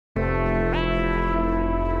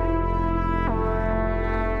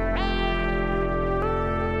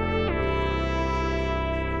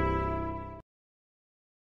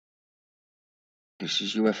This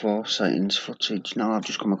is UFO sightings footage. Now I've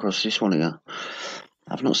just come across this one here.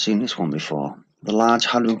 I've not seen this one before. The Large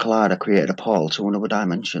Hadron Collider created a portal to another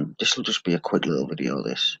dimension. This will just be a quick little video,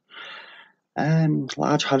 this.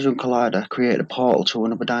 Large Hadron Collider created a portal to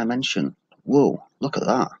another dimension. Whoa, look at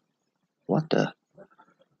that. What the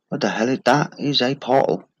hell is that? Is a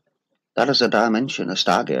portal. That is a dimension, a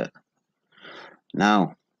Stargate.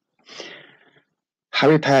 Now,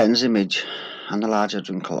 Harry Patton's image and the Large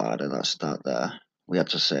Hadron Collider, that's that there. We had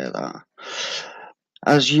to say that.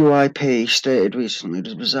 As UIP stated recently,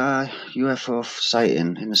 the bizarre UFO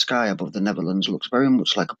sighting in the sky above the Netherlands looks very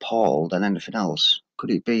much like a portal than anything else.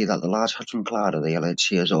 Could it be that the Large Hadron Collider, the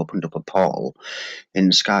LHC, has opened up a portal in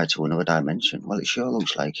the sky to another dimension? Well, it sure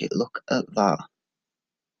looks like it. Look at that.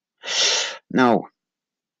 Now,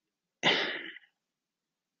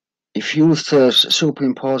 if you were to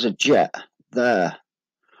superimpose a jet there,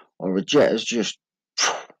 or a jet has just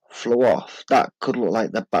flew off, that could look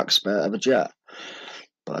like the back spurt of a jet.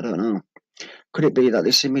 But I don't know. Could it be that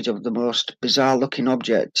this image of the most bizarre looking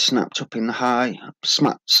object snapped up high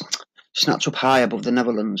above the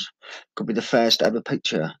Netherlands could be the first ever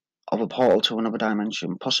picture of a portal to another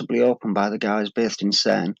dimension, possibly opened by the guys based in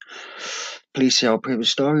CERN? Please see our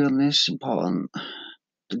previous story on this. Important.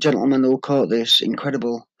 The gentleman who caught this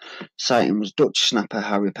incredible sighting was Dutch snapper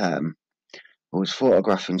Harry Patton, who was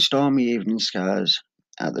photographing stormy evening skies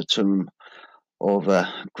at the tomb over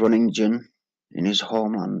Groningen in his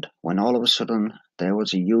homeland, when all of a sudden there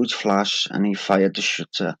was a huge flash and he fired the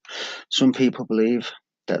shutter. Some people believe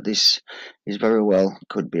that this is very well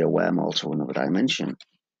could be a wormhole to another dimension.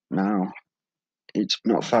 Now, it's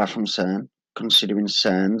not far from CERN, considering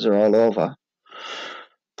CERNs are all over.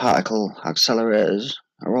 Particle accelerators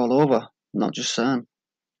are all over, not just CERN.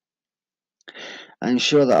 I'm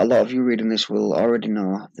sure that a lot of you reading this will already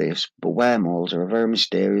know this, but wormholes are a very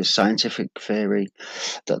mysterious scientific theory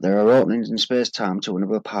that there are openings in space-time to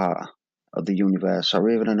another part of the universe or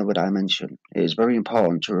even another dimension. It is very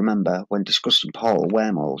important to remember when discussing portal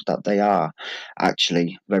wormholes that they are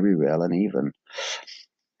actually very real, and even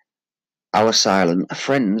our silent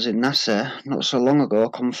friends in NASA not so long ago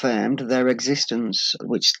confirmed their existence,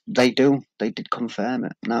 which they did confirm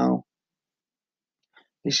it. Now,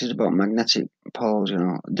 this is about magnetic poles, you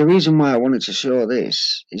know. The reason why I wanted to show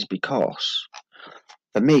this is because,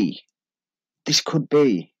 for me, this could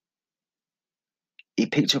be, he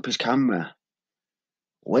picked up his camera,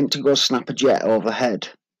 went to go snap a jet overhead,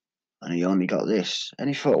 and he only got this. And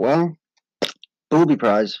he thought, well, booby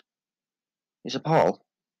prize. It's a portal.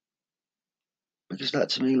 Because that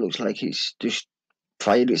to me looks like it's just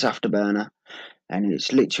fired its afterburner, and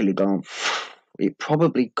it's literally gone. It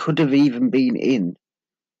probably could have even been in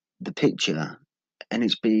the picture, and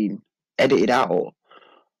it's been edited out,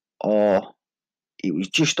 or it was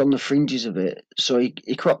just on the fringes of it, so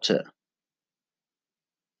he cropped it.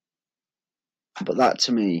 But that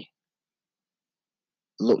to me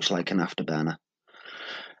looks like an afterburner.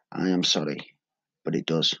 I am sorry, but it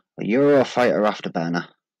does. A Eurofighter afterburner.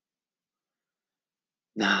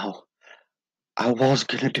 Now, I was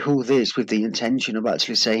going to do this with the intention of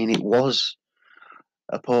actually saying it was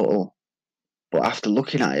a portal, but after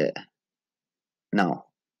looking at it, no.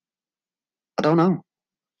 I don't know.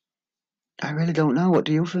 I really don't know. What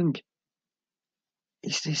do you think?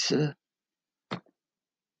 Is this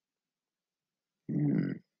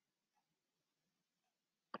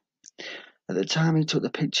At the time he took the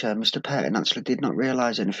picture, Mr. Patton actually did not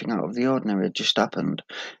realise anything out of the ordinary had just happened,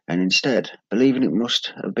 and instead, believing it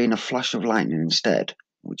must have been a flash of lightning instead,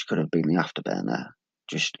 which could have been the afterburner,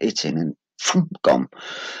 just hitting and gone.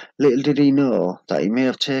 Little did he know that he may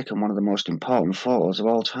have taken one of the most important photos of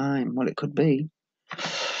all time. Well, it could be.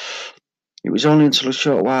 It was only until a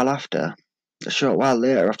short while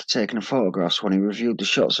later, after taking the photographs, when he reviewed the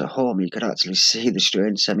shots at home, he could actually see the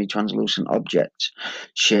strange semi-translucent object,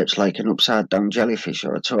 shaped like an upside-down jellyfish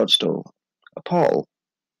or a toadstool. A portal.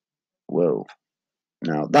 Whoa.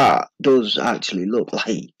 Now, that does actually look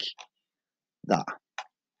like that,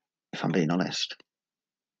 if I'm being honest.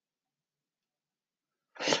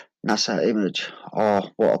 NASA image, or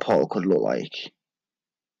what a portal could look like.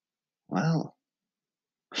 Well,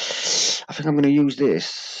 I think I'm going to use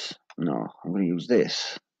this. No, I'm going to use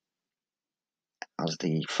this as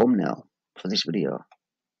the thumbnail for this video,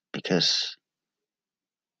 because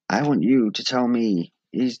I want you to tell me,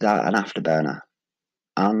 is that an afterburner?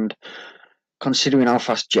 And considering how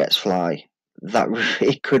fast jets fly, that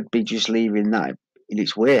it could be just leaving that in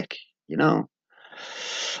its wake, you know.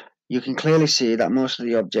 You can clearly see that most of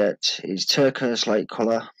the object is turquoise-like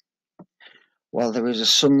colour, while there is a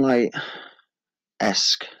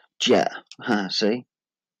sunlight-esque jet. See?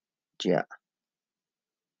 Jet.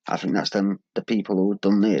 I think that's the people who have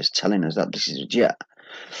done this telling us that this is a jet.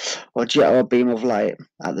 Or jet or beam of light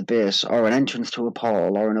at the base, or an entrance to a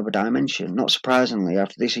portal or another dimension. Not surprisingly,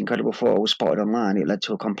 after this incredible photo was spotted online, it led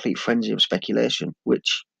to a complete frenzy of speculation,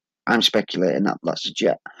 which I'm speculating that that's a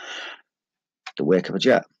jet. The wake of a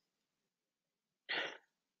jet.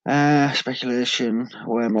 Speculation,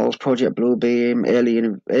 wormholes, Project Bluebeam,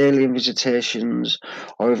 alien visitations,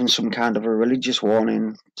 or even some kind of a religious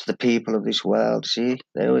warning to the people of this world. See,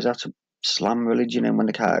 they always have to slam religion in when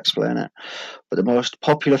they can't explain it. But the most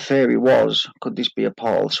popular theory was, could this be a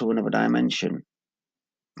portal to another dimension?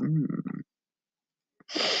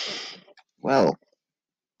 Well,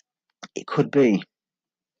 it could be.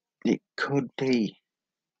 It could be.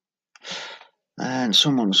 And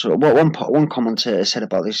one commentator said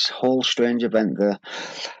about this whole strange event there,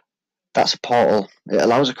 that's a portal. It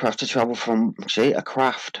allows a craft to travel from,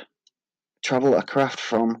 travel a craft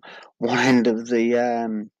from one end of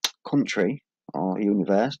the country or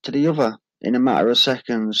universe to the other in a matter of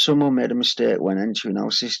seconds. Someone made a mistake when entering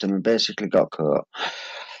our system and basically got caught.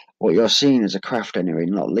 What you're seeing is a craft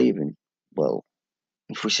entering, not leaving. Well,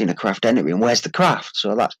 if we've seen a craft entering, where's the craft?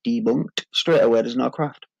 So that's debunked straight away. There's no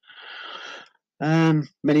craft.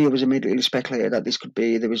 Many of us immediately speculated that this could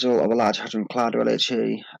be the result of a Large Hadron Collider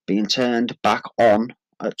LHC being turned back on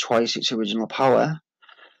at twice its original power,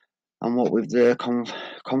 and what with the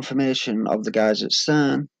confirmation of the guys at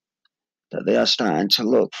CERN that they are starting to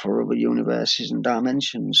look for other universes and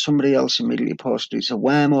dimensions. Somebody else immediately posted it's a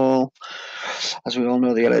wormhole. As we all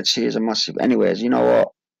know, the LHC is a massive. Anyways, you know what?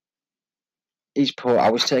 He's put, I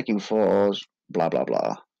was taking photos, blah blah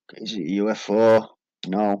blah. Is it a UFO?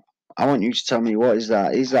 No. I want you to tell me, what is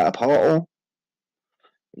that? Is that a portal?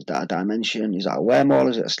 Is that a dimension? Is that a wormhole?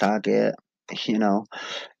 Is it a Stargate? You know,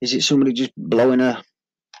 is it somebody just blowing a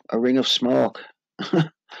ring of smoke?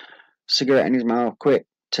 Cigarette in his mouth, quick,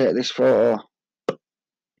 take this photo.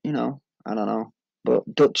 You know, I don't know. But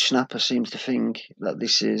Dutch Snapper seems to think that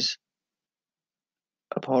this is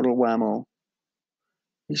a portal wormhole.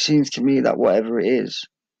 It seems to me that whatever it is,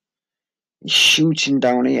 he's shooting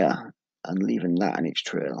down here and leaving that in its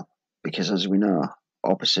trail. Because as we know,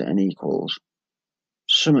 opposite and equals,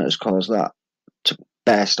 something has caused that to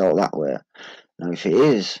burst out that way. Now, if it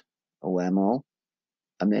is a wormhole,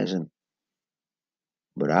 amazing.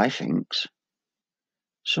 But I think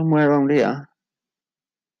somewhere around here,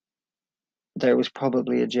 there was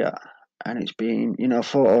probably a jet. And it's been,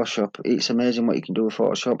 Photoshop. It's amazing what you can do with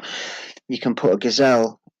Photoshop. You can put a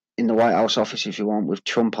gazelle in the White House office if you want with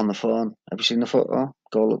Trump on the phone. Have you seen the photo?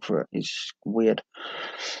 Go look for it. It's weird.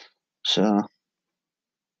 So,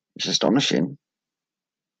 it's astonishing.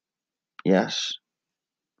 Yes.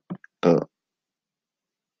 But,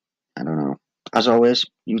 I don't know. As always,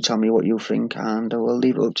 you tell me what you think and I will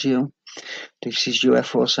leave it up to you. This is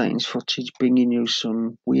UFO sightings footage bringing you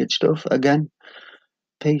some weird stuff again.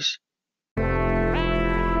 Peace.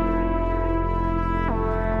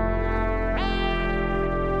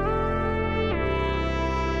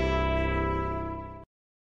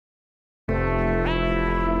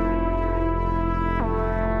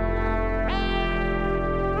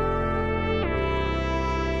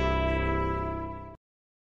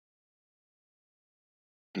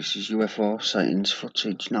 This is UFO sightings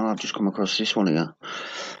footage. Now I've just come across this one here.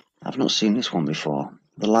 I've not seen this one before.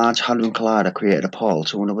 The Large Hadron Collider created a portal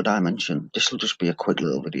to another dimension. This will just be a quick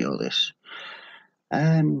little video, this.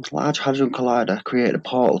 Large Hadron Collider created a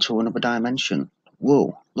portal to another dimension.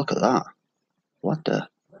 Whoa, look at that. What the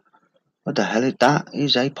hell is that?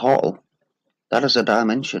 Is a portal. That is a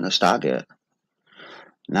dimension, a Stargate.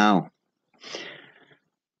 Now,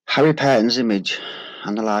 Harry Paton's image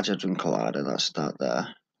and the Large Hadron Collider, that's that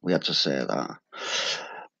there. We had to say that.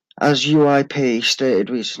 As UIP stated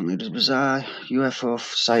recently, the bizarre UFO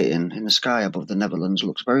sighting in the sky above the Netherlands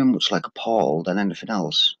looks very much like a portal than anything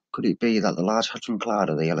else. Could it be that the Large Hadron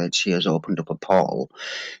Collider, the LHC, has opened up a portal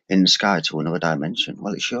in the sky to another dimension?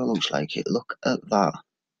 Well, it sure looks like it. Look at that.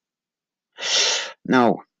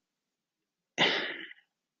 Now,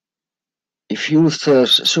 if you were to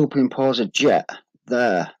superimpose a jet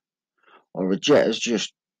there, or a jet has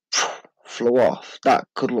just flew off, that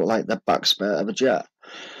could look like the back spur of a jet.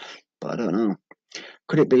 But I don't know.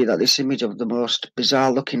 Could it be that this image of the most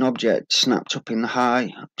bizarre looking object snapped up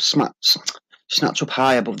high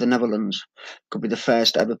above the Netherlands could be the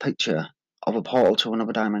first ever picture of a portal to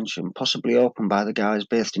another dimension, possibly opened by the guys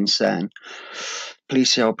based in CERN?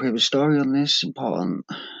 Please see our previous story on this. Important.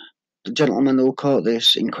 The gentleman who caught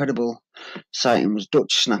this incredible sighting was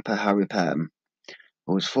Dutch snapper Harry Paton,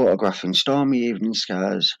 who was photographing stormy evening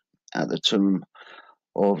skies at the tomb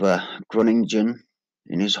over Groningen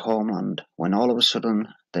in his homeland, when all of a sudden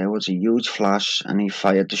there was a huge flash and he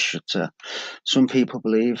fired the shutter. Some people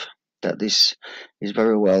believe that this is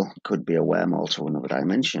very well could be a wormhole to another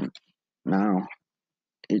dimension. Now,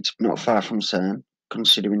 it's not far from CERN,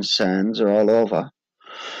 considering CERNs are all over.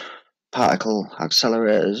 Particle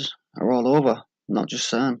accelerators are all over, not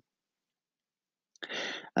just CERN.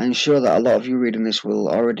 I'm sure that a lot of you reading this will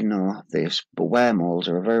already know this, but wormholes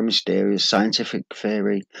are a very mysterious scientific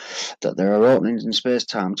theory that there are openings in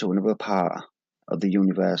space-time to another part of the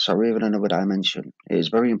universe or even another dimension. It is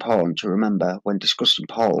very important to remember when discussing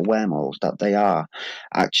portal wormholes that they are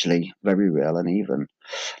actually very real, and even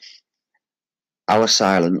our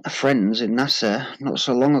silent friends in NASA not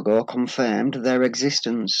so long ago confirmed their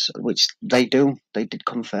existence, which they did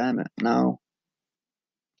confirm it. Now,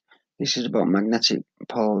 this is about magnetic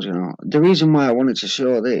poles, you know. The reason why I wanted to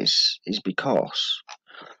show this is because,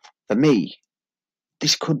 for me,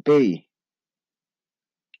 this could be,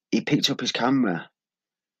 he picked up his camera,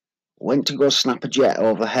 went to go snap a jet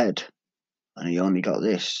overhead, and he only got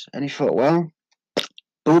this. And he thought, well,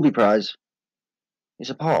 booby prize. It's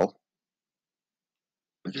a portal.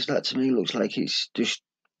 Because that to me looks like it's just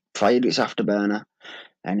fired its afterburner,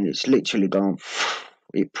 and it's literally gone.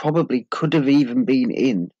 It probably could have even been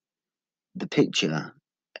in the picture,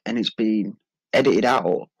 and it's been edited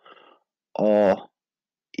out, or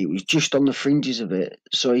it was just on the fringes of it,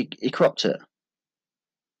 so he cropped it.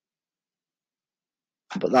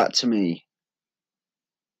 But that to me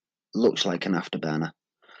looks like an afterburner.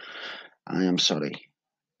 I am sorry,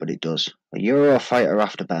 but it does. A Eurofighter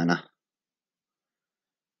afterburner.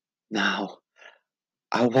 Now,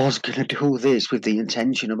 I was going to do this with the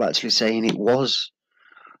intention of actually saying it was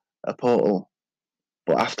a portal,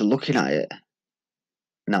 but after looking at it,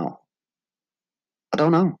 no. I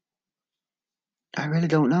don't know. I really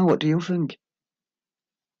don't know. What do you think?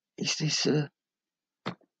 Is this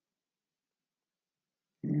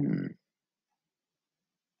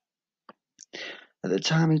At the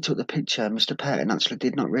time he took the picture, Mr. Peyton actually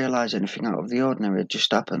did not realise anything out of the ordinary had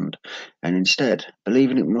just happened, and instead,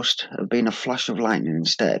 believing it must have been a flash of lightning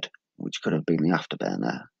instead, which could have been the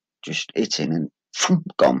afterburner, just hitting and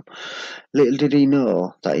gone. Little did he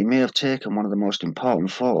know that he may have taken one of the most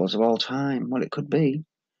important photos of all time. Well, it could be.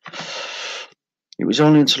 It was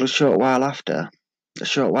only until a short while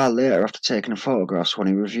later, after taking the photographs, when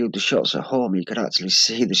he reviewed the shots at home, he could actually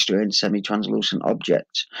see the strange semi-translucent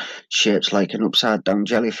object, shaped like an upside-down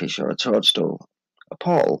jellyfish or a toadstool. A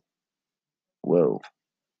portal. Whoa.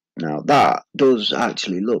 Now, that does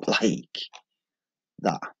actually look like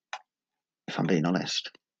that, if I'm being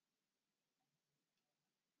honest.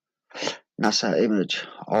 NASA image,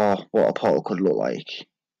 or what a portal could look like.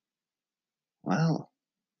 Well,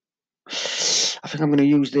 I think I'm going to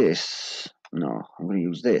use this. No, I'm going to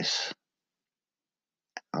use this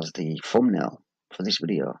as the thumbnail for this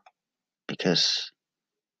video, because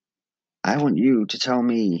I want you to tell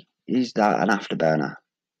me, is that an afterburner?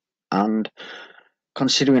 And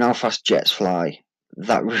considering how fast jets fly,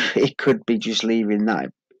 that it could be just leaving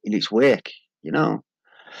that in its wake, you know.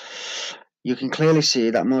 You can clearly see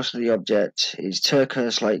that most of the object is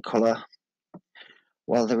turquoise-like colour,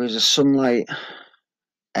 while there is a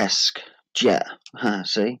sunlight-esque jet.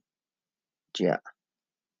 See? Jet.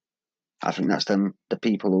 I think that's the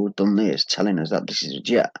people who've done this telling us that this is a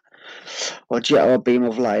jet. Or jet or beam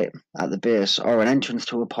of light at the base, or an entrance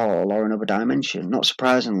to a portal or another dimension. Not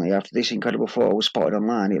surprisingly, after this incredible photo was spotted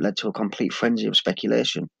online, it led to a complete frenzy of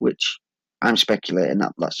speculation, which I'm speculating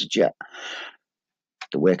that that's a jet.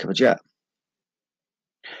 The wake of a jet.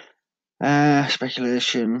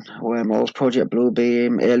 Speculation, wormholes, Project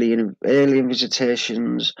Bluebeam, alien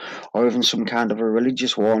visitations, or even some kind of a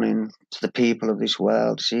religious warning to the people of this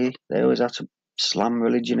world. See, they always have to slam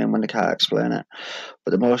religion in when they can't explain it.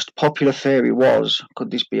 But the most popular theory was,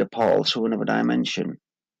 could this be a portal to another dimension?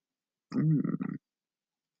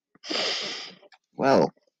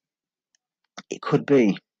 Well, it could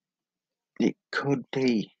be. It could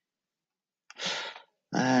be.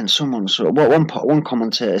 And one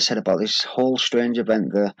commentator said about this whole strange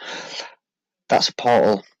event there, that's a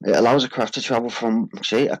portal. It allows a craft to travel from,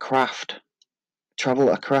 travel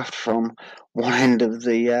a craft from one end of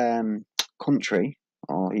the country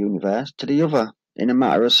or universe to the other in a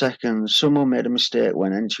matter of seconds. Someone made a mistake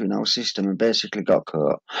when entering our system and basically got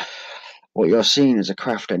caught. What you're seeing is a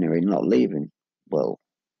craft entering, not leaving. Well,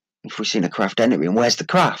 if we've seen a craft entering, where's the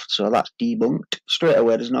craft? So that's debunked straight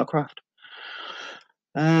away. There's no craft.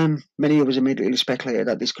 Many others immediately speculated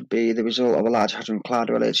that this could be the result of a Large Hadron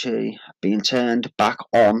Collider LHC being turned back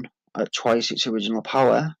on at twice its original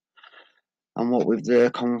power, and what with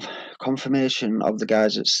the confirmation of the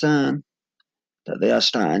guys at CERN, that they are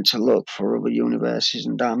starting to look for other universes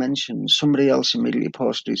and dimensions. Somebody else immediately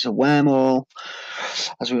posted it's a wormhole.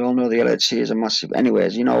 As we all know, the LHC is a massive.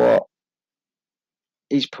 Anyways, you know what?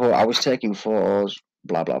 He's put, I was taking photos,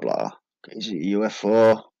 blah, blah, blah. Is it a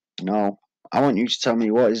UFO? No. I want you to tell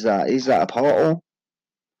me, what is that? Is that a portal?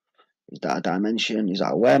 Is that a dimension? Is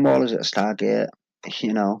that a wormhole? Is it a Stargate?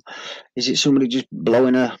 You know, is it somebody just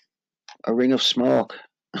blowing a ring of smoke?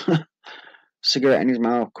 Cigarette in his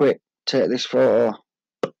mouth, quick, take this photo.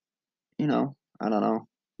 You know, I don't know.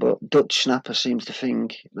 But Dutch Snapper seems to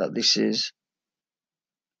think that this is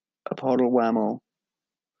a portal wormhole.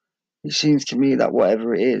 It seems to me that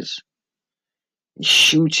whatever it is, he's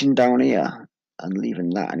shooting down here and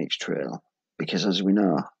leaving that in its trail. Because as we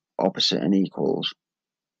know, opposite and equals,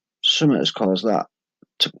 something has caused that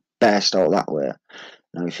to burst out that way.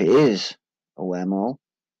 Now, if it is a wormhole,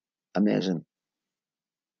 amazing.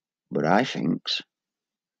 But I think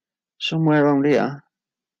somewhere around here,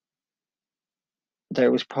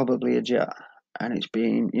 there was probably a jet. And it's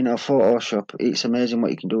been, Photoshop. It's amazing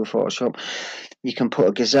what you can do with Photoshop. You can put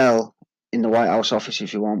a gazelle in the White House office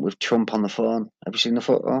if you want, with Trump on the phone. Have you seen the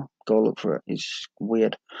photo? Go look for it. It's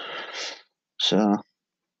weird. So,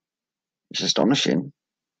 it's astonishing.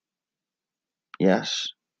 Yes.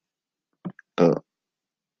 But,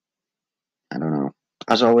 I don't know.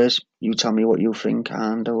 As always, you tell me what you think,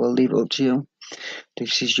 and I will leave it up to you.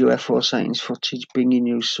 This is UFO sightings footage, bringing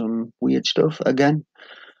you some weird stuff again.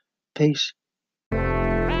 Peace.